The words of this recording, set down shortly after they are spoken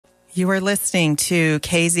You are listening to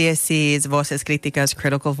KZSC's Voces, Criticas,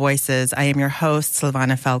 Critical Voices. I am your host,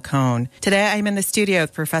 Silvana Falcone. Today I am in the studio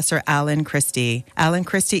with Professor Alan Christy. Alan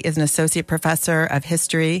Christy is an associate professor of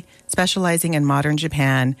history, specializing in modern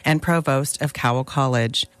Japan, and provost of Cowell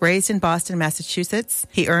College. Raised in Boston, Massachusetts,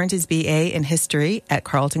 he earned his BA in history at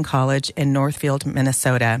Cowell College in Northfield,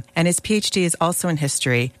 Minnesota, and his PhD is also in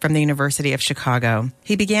history from the University of Chicago.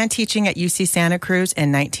 He began teaching at UC Santa Cruz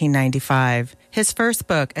in 1995. His first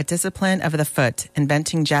book, A Discipline of the Foot,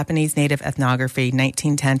 Inventing Japanese Native Ethnography,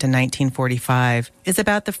 1910 to 1945, is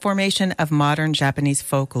about the formation of modern Japanese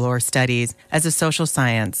folklore studies as a social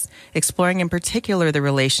science, exploring in particular the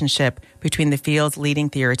relationship between the field's leading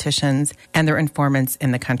theoreticians and their informants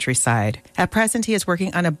in the countryside. At present, he is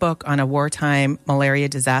working on a book on a wartime malaria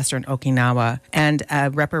disaster in Okinawa and a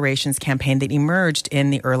reparations campaign that emerged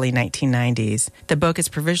in the early 1990s. The book is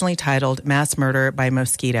provisionally titled Mass Murder by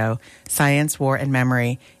Mosquito, Science, War, and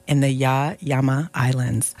Memory in the Yaeyama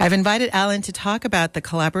Islands. I've invited Alan to talk about the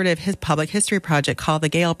collaborative public history project called the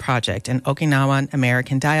Gail Project, an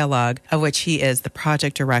Okinawan-American Dialogue, of which he is the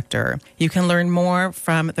project director. You can learn more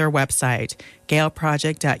from their website,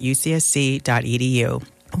 gailproject.ucsc.edu.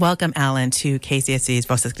 Welcome, Alan, to KZSC's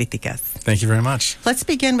Voces Criticas. Thank you very much. Let's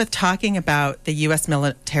begin with talking about the U.S.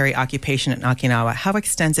 military occupation in Okinawa. How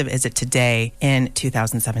extensive is it today in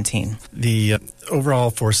 2017? The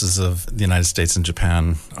overall forces of the United States and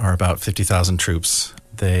Japan are about 50,000 troops.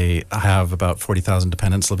 They have about 40,000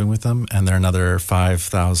 dependents living with them, and there are another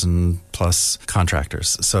 5,000 plus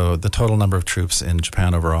contractors. So the total number of troops in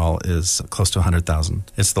Japan overall is close to 100,000.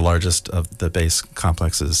 It's the largest of the base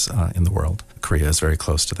complexes in the world. Korea is very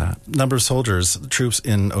close to that. Number of soldiers, troops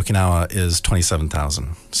in Okinawa is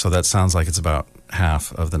 27,000. So that sounds like it's about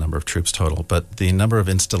half of the number of troops total. But the number of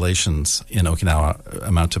installations in Okinawa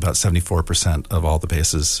amount to about 74% of all the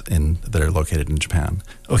bases that are located in Japan.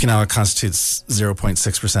 Okinawa constitutes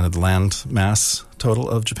 0.6% of the land mass total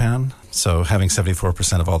of Japan. So having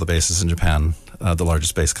 74% of all the bases in Japan, the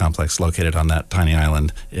largest base complex located on that tiny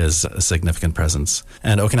island, is a significant presence.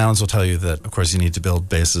 And Okinawans will tell you that, of course, you need to build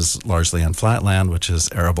bases largely on flat land, which is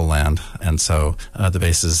arable land. And so the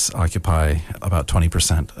bases occupy about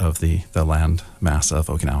 20% of the land mass of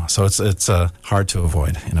Okinawa. So it's hard to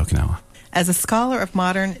avoid in Okinawa. As a scholar of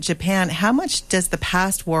modern Japan, how much does the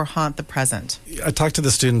past war haunt the present? I talk to the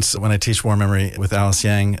students when I teach war memory with Alice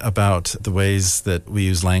Yang about the ways that we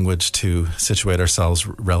use language to situate ourselves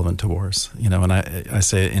relevant to wars. And I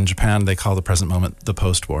say in Japan, they call the present moment the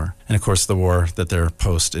post-war. And of course, the war that they're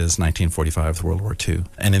post is 1945, World War II.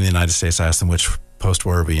 And in the United States, I ask them which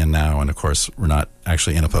post-war are we in now? And of course, we're not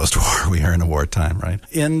actually in a post-war. We are in a wartime, right?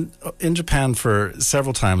 In Japan, for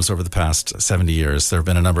several times over the past 70 years, there have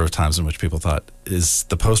been a number of times in which people thought, is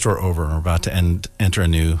the post-war over and we're about to enter a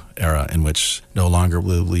new era in which no longer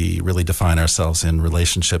will we really define ourselves in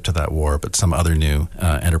relationship to that war, but some other new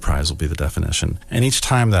enterprise will be the definition. And each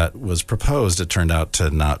time that was proposed, it turned out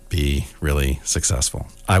to not be really successful.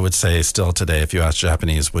 I would say still today, if you ask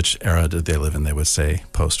Japanese which era did they live in, they would say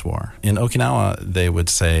post-war. In Okinawa, they would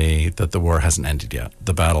say that the war hasn't ended yet.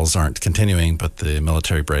 The battles aren't continuing, but the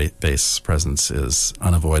military base presence is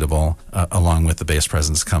unavoidable. Along with the base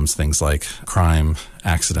presence comes things like crime,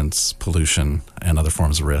 accidents, pollution, and other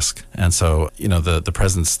forms of risk. And so, the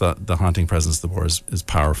presence, the haunting presence of the war is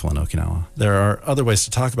powerful in Okinawa. There are other ways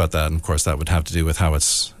to talk about that, and of course that would have to do with how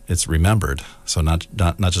it's remembered. So not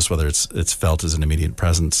just whether it's felt as an immediate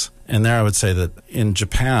presence. And there I would say that in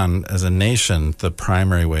Japan, as a nation, the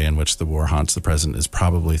primary way in which the war haunts the present is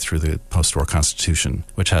probably through the post-war constitution,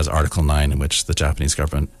 which has Article 9, in which the Japanese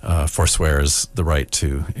government forswears the right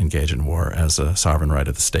to engage in war as a sovereign right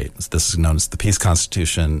of the state. This is known as the Peace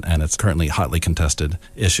Constitution, and it's currently a hotly contested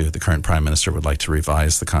issue. The current prime minister would like to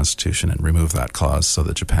revise the constitution and remove that clause so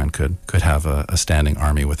that Japan could have a standing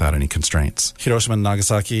army without any constraints. Hiroshima and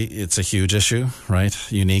Nagasaki, it's a huge issue, right?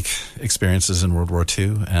 Unique experiences in World War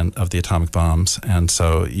II and of the atomic bombs. And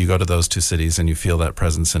so you go to those two cities and you feel that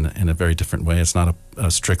presence in a very different way. It's not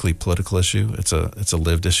a strictly political issue. It's a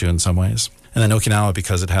lived issue in some ways. And then Okinawa,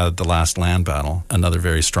 because it had the last land battle, another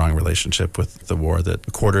very strong relationship with the war, that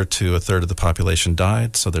a quarter to a third of the population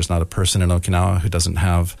died. So there's not a person in Okinawa who doesn't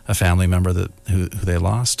have a family member who they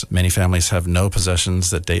lost. Many families have no possessions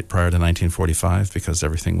that date prior to 1945 because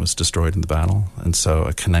everything was destroyed in the battle. And so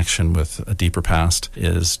a connection with a deeper past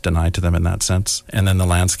is denied to them in that sense. And then the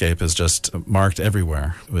landscape is just marked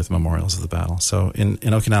everywhere with memorials of the battle. So in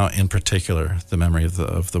Okinawa in particular, the memory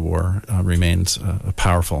of the war remains a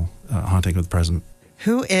powerful haunting of the present.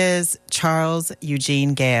 Who is Charles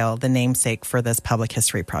Eugene Gail, the namesake for this public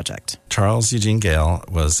history project? Charles Eugene Gail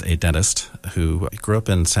was a dentist who grew up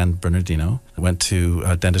in San Bernardino, went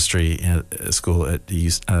to dentistry school at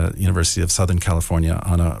the University of Southern California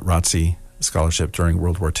on a ROTC scholarship during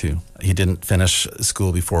World War II. He didn't finish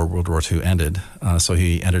school before World War II ended, so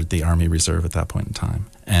he entered the Army Reserve at that point in time.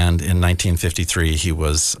 And in 1953, he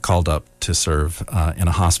was called up to serve in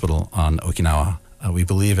a hospital on Okinawa. We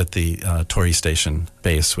believe at the Torii Station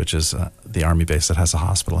base, which is the Army base that has a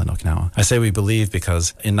hospital in Okinawa. I say we believe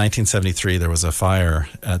because in 1973 there was a fire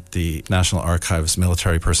at the National Archives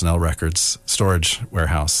Military Personnel Records storage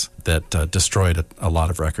warehouse that destroyed a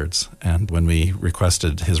lot of records. And when we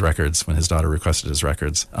requested his records, when his daughter requested his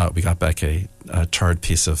records, we got back a charred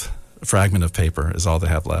fragment of paper is all they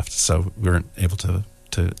have left. So we weren't able to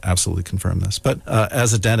absolutely confirm this. But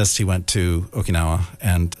as a dentist, he went to Okinawa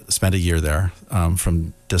and spent a year there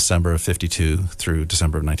from December of 52 through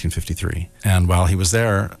December of 1953. And while he was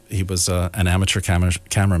there, he was an amateur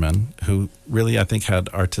cameraman who really, I think, had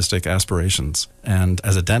artistic aspirations. And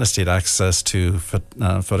as a dentist, he had access to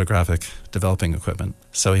photographic developing equipment.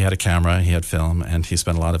 So he had a camera, he had film, and he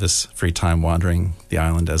spent a lot of his free time wandering the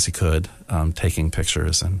island as he could, taking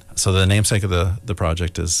pictures. And so the namesake of the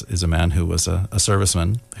project is a man who was a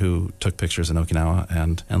serviceman who took pictures in Okinawa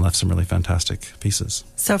and left some really fantastic pieces.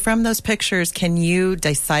 So from those pictures, can you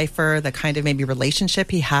decipher the kind of maybe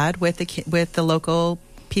relationship he had with the local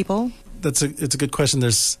people? It's a good question.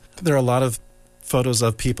 There are a lot of photos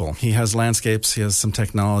of people. He has landscapes, he has some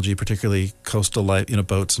technology, particularly coastal life,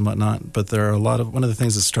 boats and whatnot. But there are one of the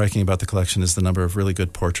things that's striking about the collection is the number of really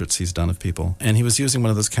good portraits he's done of people. And he was using one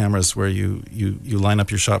of those cameras where you line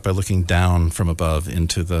up your shot by looking down from above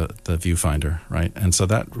into the viewfinder, right? And so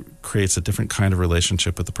that creates a different kind of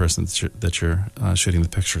relationship with the person that you're shooting the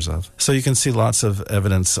pictures of. So you can see lots of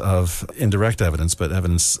evidence of indirect evidence, but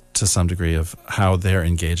evidence to some degree of how they're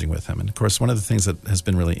engaging with him. And of course, one of the things that has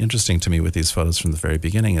been really interesting to me with these photos from the very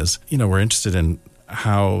beginning is, we're interested in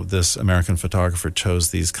how this American photographer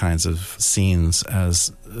chose these kinds of scenes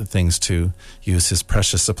as things to use his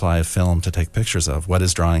precious supply of film to take pictures of. What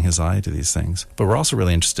is drawing his eye to these things? But we're also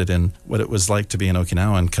really interested in what it was like to be in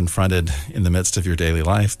Okinawa and confronted in the midst of your daily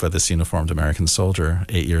life by this uniformed American soldier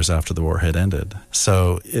 8 years after the war had ended.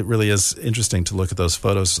 So it really is interesting to look at those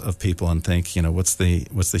photos of people and think, what's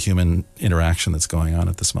the human interaction that's going on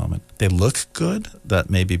at this moment? They look good. That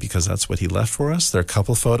may be because that's what he left for us. There are a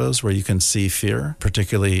couple photos where you can see fear,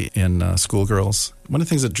 particularly in schoolgirls. One of the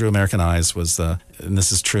things that drew American eyes was, and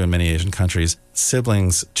this is true in many Asian countries,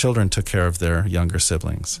 children took care of their younger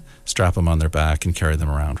siblings, strap them on their back and carry them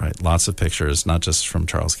around, right? Lots of pictures, not just from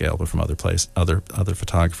Charles Gail, but from other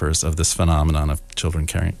photographers of this phenomenon of children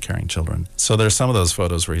carrying children. So there's some of those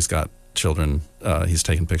photos where he's got children, he's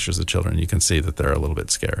taken pictures of children. You can see that they're a little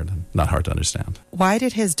bit scared and not hard to understand. Why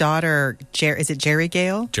did his daughter, is it Jerry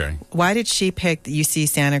Gail? Jerry. Why did she pick the UC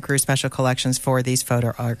Santa Cruz Special Collections for these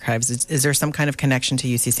photo archives? Is there some kind of connection to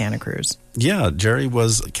UC Santa Cruz? Yeah, Jerry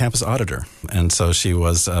was a campus auditor, and so she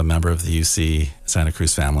was a member of the UC Santa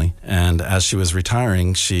Cruz family. And as she was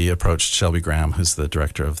retiring, she approached Shelby Graham, who's the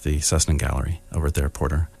director of the Sussman Gallery over at the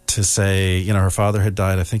Porter, to say, her father had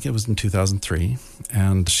died, I think it was in 2003,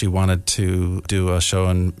 and she wanted to do a show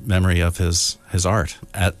in memory of his art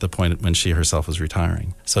at the point when she herself was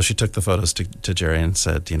retiring. So she took the photos to Jerry and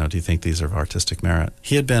said, do you think these are of artistic merit?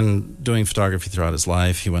 He had been doing photography throughout his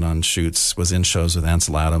life. He went on shoots, was in shows with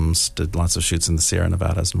Ansel Adams, did lots of shoots in the Sierra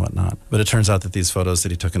Nevadas and whatnot. But it turns out that these photos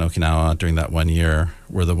that he took in Okinawa during that 1 year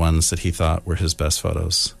were the ones that he thought were his best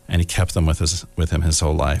photos. And he kept them with him his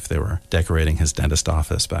whole life. They were decorating his dentist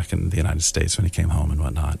office back in the United States when he came home and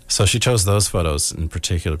whatnot. So she chose those photos in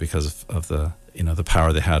particular because of the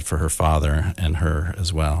power they had for her father and her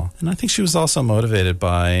as well. And I think she was also motivated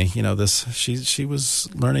by, she was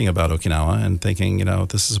learning about Okinawa and thinking,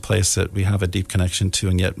 this is a place that we have a deep connection to,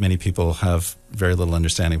 and yet many people have very little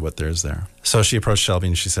understanding of what there is there. So she approached Shelby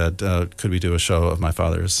and she said, could we do a show of my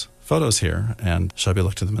father's photos here? And Shelby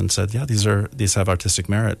looked at them and said, yeah, these have artistic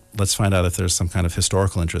merit. Let's find out if there's some kind of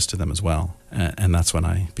historical interest to them as well. And that's when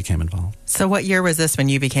I became involved. So what year was this when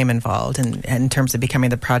you became involved in terms of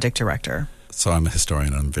becoming the project director? So I'm a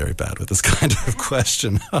historian. I'm very bad with this kind of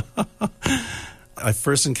question. I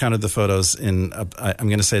first encountered the photos I'm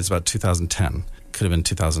going to say it's about 2010. could have been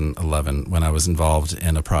 2011 when I was involved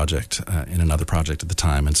in a project, in another project at the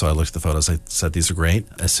time. And so I looked at the photos. I said, these are great.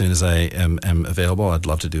 As soon as I am available, I'd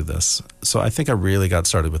love to do this. So I think I really got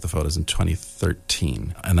started with the photos in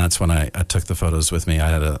 2013. And that's when I took the photos with me. I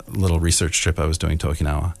had a little research trip I was doing to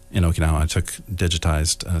Okinawa. In Okinawa, I took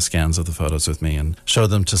digitized scans of the photos with me and showed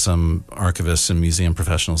them to some archivists and museum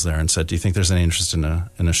professionals there and said, do you think there's any interest in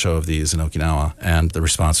a show of these in Okinawa? And the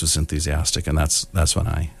response was enthusiastic. And that's when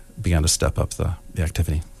I began to step up the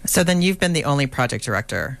activity. So then you've been the only project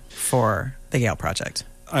director for the Gail Project.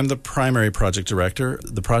 I'm the primary project director.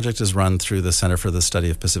 The project is run through the Center for the Study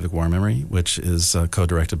of Pacific War Memory, which is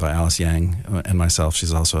co-directed by Alice Yang and myself.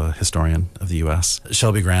 She's also a historian of the U.S.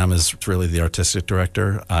 Shelby Graham is really the artistic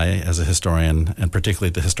director. I, as a historian, and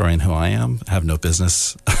particularly the historian who I am, have no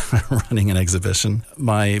business running an exhibition.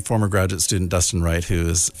 My former graduate student, Dustin Wright, who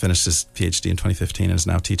has finished his PhD in 2015 and is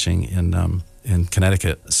now teaching in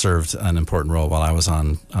Connecticut, served an important role while I was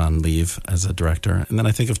on leave as a director. And then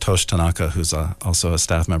I think of Tosh Tanaka, who's also a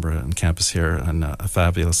staff member on campus here and a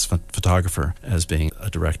fabulous photographer, as being a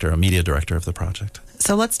director, a media director of the project.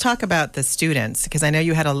 So let's talk about the students, because I know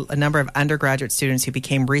you had a number of undergraduate students who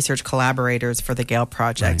became research collaborators for the Gail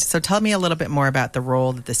Project. Right. So tell me a little bit more about the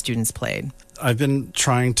role that the students played. I've been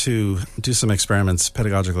trying to do some experiments,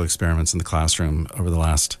 pedagogical experiments in the classroom over the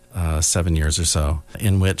last 7 years or so,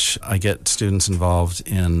 in which I get students involved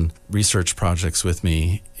in research projects with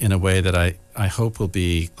me in a way that I hope will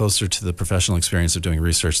be closer to the professional experience of doing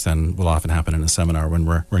research than will often happen in a seminar when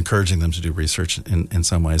we're encouraging them to do research in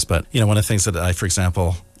some ways. But, one of the things that I, for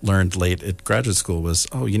example, learned late at graduate school was,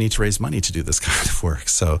 you need to raise money to do this kind of work.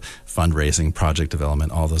 So fundraising, project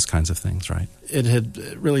development, all those kinds of things, right? It had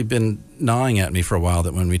really been gnawing at me for a while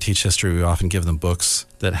that when we teach history, we often give them books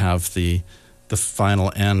that have the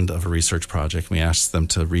final end of a research project. We ask them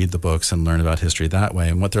to read the books and learn about history that way.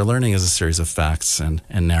 And what they're learning is a series of facts and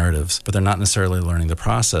narratives, but they're not necessarily learning the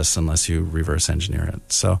process unless you reverse engineer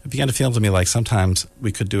it. So it began to feel to me like sometimes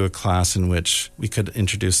we could do a class in which we could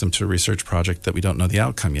introduce them to a research project that we don't know the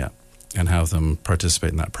outcome yet, and have them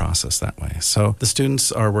participate in that process that way. So the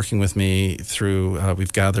students are working with me through,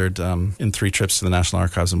 we've gathered in 3 trips to the National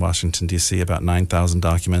Archives in Washington, D.C., about 9,000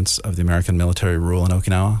 documents of the American military rule in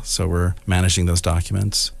Okinawa. So we're managing those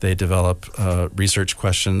documents. They develop research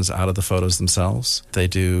questions out of the photos themselves. They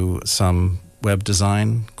do some web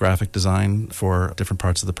design, graphic design for different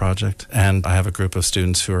parts of the project. And I have a group of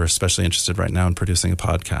students who are especially interested right now in producing a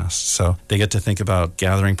podcast. So they get to think about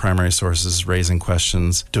gathering primary sources, raising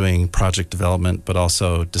questions, doing project development, but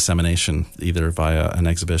also dissemination, either via an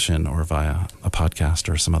exhibition or via a podcast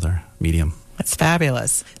or some other medium. That's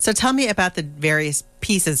fabulous. So tell me about the various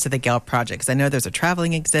pieces to the Gail Project, because I know there's a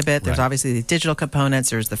traveling exhibit, there's obviously the digital components,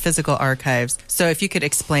 there's the physical archives. So if you could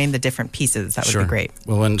explain the different pieces, that would be great.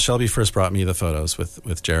 Well, when Shelby first brought me the photos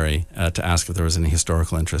with Jerry to ask if there was any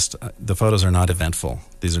historical interest, the photos are not eventful.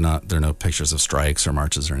 They're no pictures of strikes or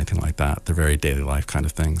marches or anything like that. They're very daily life kind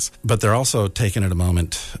of things. But they're also taken at a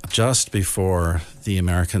moment just before the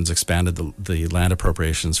Americans expanded the land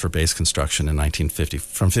appropriations for base construction in 1950.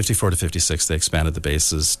 From 54 to 56, they expanded the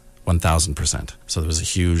bases 1,000%. So there was a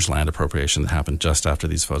huge land appropriation that happened just after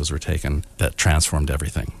these photos were taken that transformed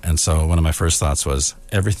everything. And so one of my first thoughts was,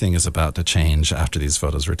 everything is about to change after these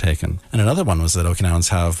photos were taken. And another one was that Okinawans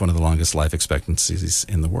have one of the longest life expectancies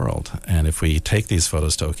in the world. And if we take these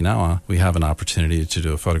photos to Okinawa, we have an opportunity to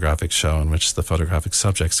do a photographic show in which the photographic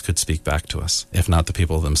subjects could speak back to us. If not the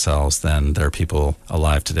people themselves, then there are people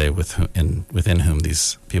alive today within whom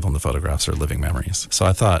these people in the photographs are living memories. So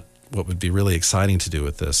I thought, what would be really exciting to do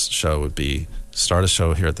with this show would be start a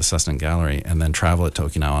show here at the Cessna Gallery and then travel it to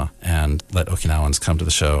Okinawa and let Okinawans come to the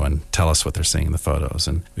show and tell us what they're seeing in the photos.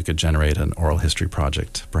 And we could generate an oral history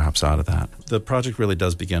project perhaps out of that. The project really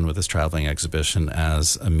does begin with this traveling exhibition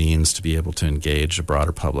as a means to be able to engage a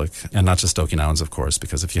broader public, and not just Okinawans, of course,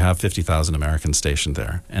 because if you have 50,000 Americans stationed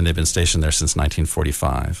there, and they've been stationed there since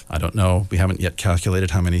 1945, I don't know, we haven't yet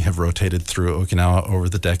calculated how many have rotated through Okinawa over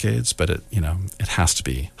the decades, but it has to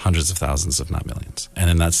be hundreds of thousands, if not millions. And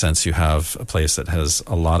in that sense, you have a place that has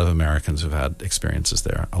a lot of Americans who've had experiences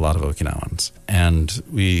there, a lot of Okinawans. And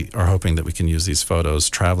we are hoping that we can use these photos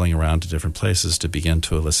traveling around to different places to begin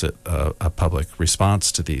to elicit a public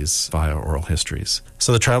response to these via oral histories.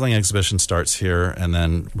 So the traveling exhibition starts here, and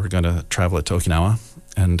then we're going to travel it to Okinawa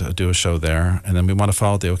and do a show there. And then we want to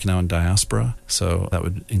follow the Okinawan diaspora. So that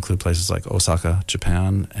would include places like Osaka,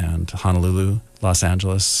 Japan, and Honolulu, Los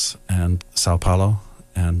Angeles, and Sao Paulo,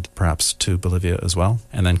 and perhaps to Bolivia as well,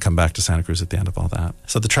 and then come back to Santa Cruz at the end of all that.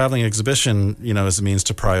 So the traveling exhibition, is a means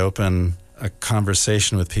to pry open a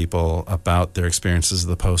conversation with people about their experiences of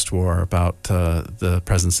the post-war, about the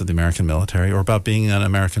presence of the American military, or about being an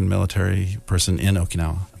American military person in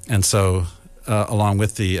Okinawa. And so along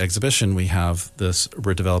with the exhibition,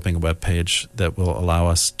 we're developing a web page that will allow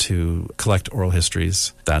us to collect oral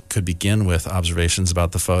histories that could begin with observations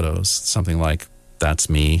about the photos, something like, "That's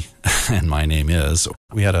me, and my name is."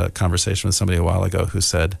 We had a conversation with somebody a while ago who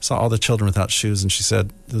saw all the children without shoes, and she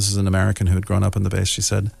said, this is an American who had grown up on the base, she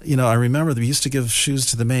said, I remember we used to give shoes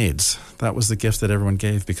to the maids. That was the gift that everyone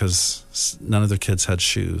gave because none of their kids had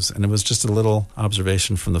shoes. And it was just a little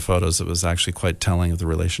observation from the photos that was actually quite telling of the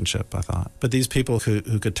relationship, I thought. But these people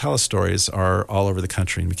who could tell us stories are all over the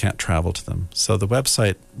country, and we can't travel to them. So the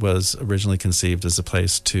website was originally conceived as a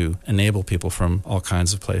place to enable people from all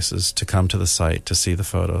kinds of places to come to the site, to see the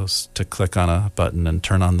photos, to click on a button and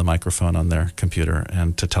turn on the microphone on their computer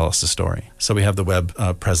and to tell us a story. So we have the web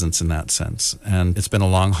presence in that sense. And it's been a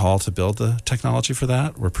long haul to build the technology for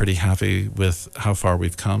that. We're pretty happy with how far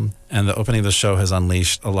we've come. And the opening of the show has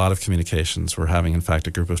unleashed a lot of communications. We're having, in fact,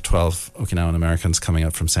 a group of 12 Okinawan-Americans coming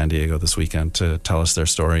up from San Diego this weekend to tell us their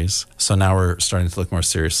stories. So now we're starting to look more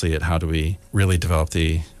seriously at how do we really develop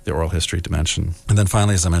the oral history dimension. And then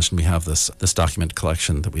finally, as I mentioned, we have this document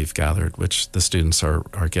collection that we've gathered, which the students are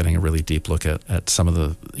getting a really deep look at some of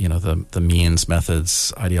the means,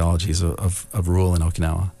 methods, ideologies of rule in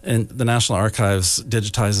Okinawa. And the National Archives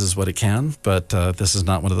digitizes what it can, but this is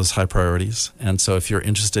not one of those high priorities. And so if you're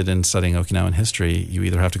interested in studying Okinawan history, you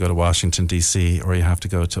either have to go to Washington, D.C., or you have to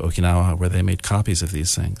go to Okinawa, where they made copies of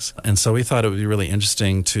these things. And so we thought it would be really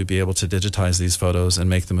interesting to be able to digitize these photos and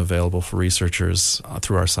make them available for researchers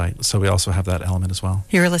through our site. So we also have that element as well.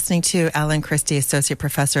 You're listening to Alan Christy, Associate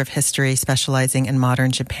Professor of History, specializing in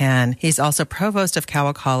modern Japan. He's also Provost of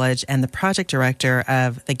Cowell College and the Project Director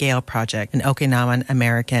of the Gail Project, an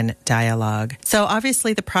Okinawan-American Dialogue. So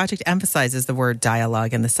obviously the project emphasizes the word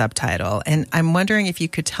dialogue in the subtitle. And I'm wondering if you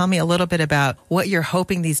could tell me a little bit about what you're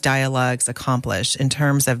hoping these dialogues accomplish in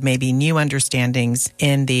terms of maybe new understandings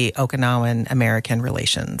in the Okinawan-American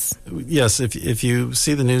relations. Yes, if you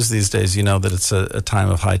see the news these days, you know that it's a time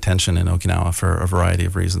of high tension in Okinawa for a variety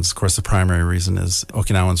of reasons. Of course, the primary reason is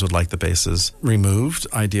Okinawans would like the bases removed,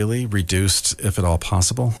 ideally, reduced if at all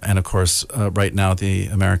possible. And of course, right now the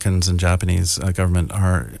Americans and Japanese government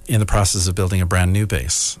are in the process of building a brand new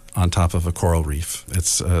base on top of a coral reef.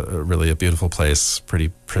 It's really a beautiful place,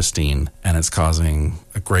 pretty pristine, and it's causing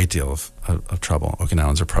a great deal of trouble.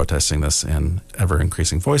 Okinawans are protesting this in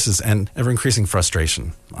ever-increasing voices and ever-increasing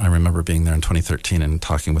frustration. I remember being there in 2013 and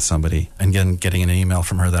talking with somebody and getting an email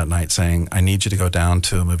from her that night saying, I need you to go down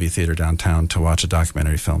to a movie theater downtown to watch a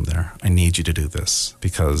documentary film there. I need you to do this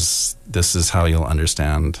because this is how you'll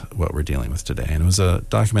understand what we're dealing with today. And it was a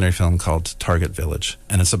documentary film called Target Village,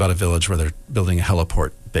 and it's about a village where they're building a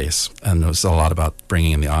heliport base, and it was a lot about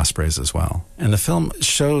bringing in the ospreys as well. And the film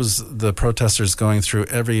shows the protesters going through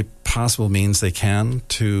every possible means they can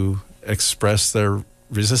to express their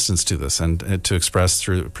resistance to this and to express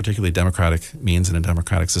through particularly democratic means in a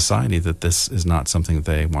democratic society that this is not something that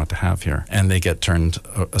they want to have here. And they get turned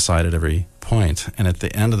aside at every point. And at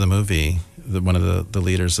the end of the movie, one of the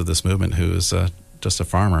leaders of this movement, who is just a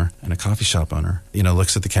farmer and a coffee shop owner,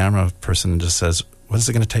 looks at the camera person and just says, what is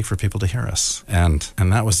it going to take for people to hear us? And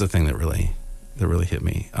that was the thing that really hit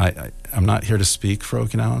me. I'm not here to speak for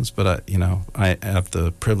Okinawans, but I have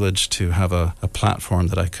the privilege to have a platform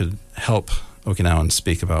that I could help Okinawans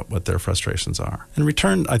speak about what their frustrations are. In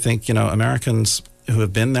return, I think, Americans who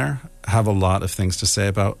have been there have a lot of things to say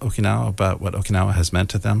about Okinawa, about what Okinawa has meant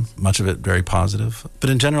to them, much of it very positive. But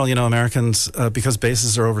in general, Americans, because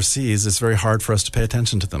bases are overseas, it's very hard for us to pay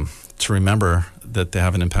attention to them, to remember that they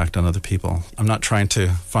have an impact on other people. I'm not trying to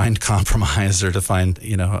find compromise or to find,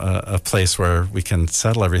 a place where we can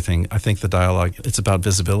settle everything. I think the dialogue, it's about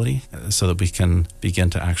visibility so that we can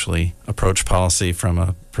begin to actually approach policy from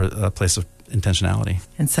a place of intentionality.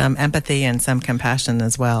 And some empathy and some compassion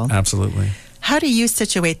as well. Absolutely. How do you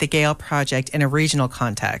situate the Gail Project in a regional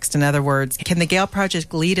context? In other words, can the Gail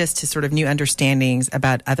Project lead us to sort of new understandings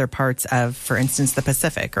about other parts of, for instance, the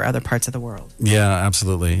Pacific or other parts of the world? Yeah,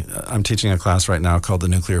 absolutely. I'm teaching a class right now called The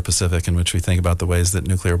Nuclear Pacific, in which we think about the ways that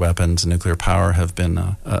nuclear weapons and nuclear power have been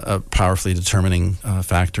a powerfully determining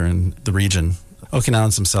factor in the region.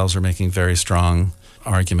 Okinawans themselves are making very strong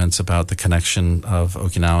arguments about the connection of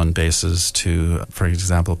Okinawan bases to, for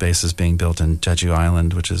example, bases being built in Jeju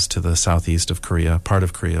Island, which is to the southeast of Korea, part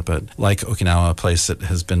of Korea, but like Okinawa, a place that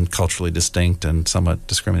has been culturally distinct and somewhat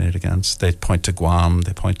discriminated against. They point to Guam,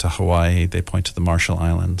 they point to Hawaii, they point to the Marshall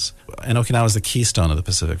Islands. and Okinawa is the keystone of the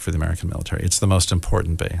Pacific for the American military. It's the most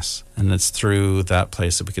important base. And it's through that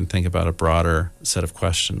place that we can think about a broader set of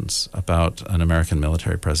questions about an American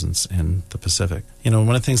military presence in the Pacific.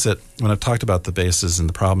 One of the things that, when I've talked about the bases and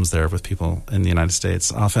the problems there with people in the United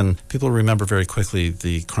States, often people remember very quickly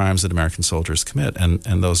the crimes that American soldiers commit,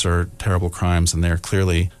 and those are terrible crimes, and they're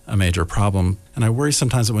clearly a major problem. And I worry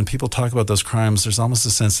sometimes that when people talk about those crimes, there's almost a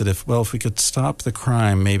sense that if we could stop the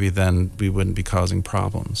crime, maybe then we wouldn't be causing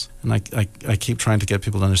problems. And I keep trying to get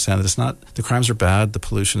people to understand that it's not, the crimes are bad, the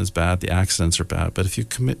pollution is bad, the accidents are bad, but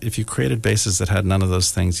if you created bases that had none of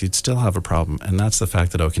those things, you'd still have a problem, and that's the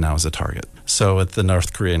fact that Okinawa is a target. So at the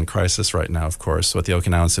North Korean crisis right now, of course, what the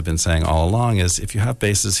Okinawans have been saying all along is, if you have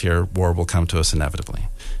bases here, war will come to us inevitably.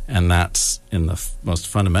 And that's, in the most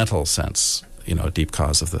fundamental sense, a deep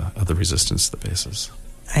cause of the resistance to the bases.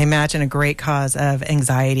 I imagine a great cause of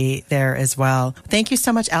anxiety there as well. Thank you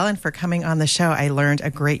so much, Alan, for coming on the show. I learned a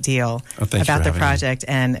great deal about the project,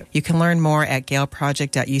 and you can learn more at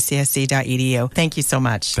gailproject.ucsc.edu. Thank you so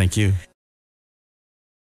much. Thank you.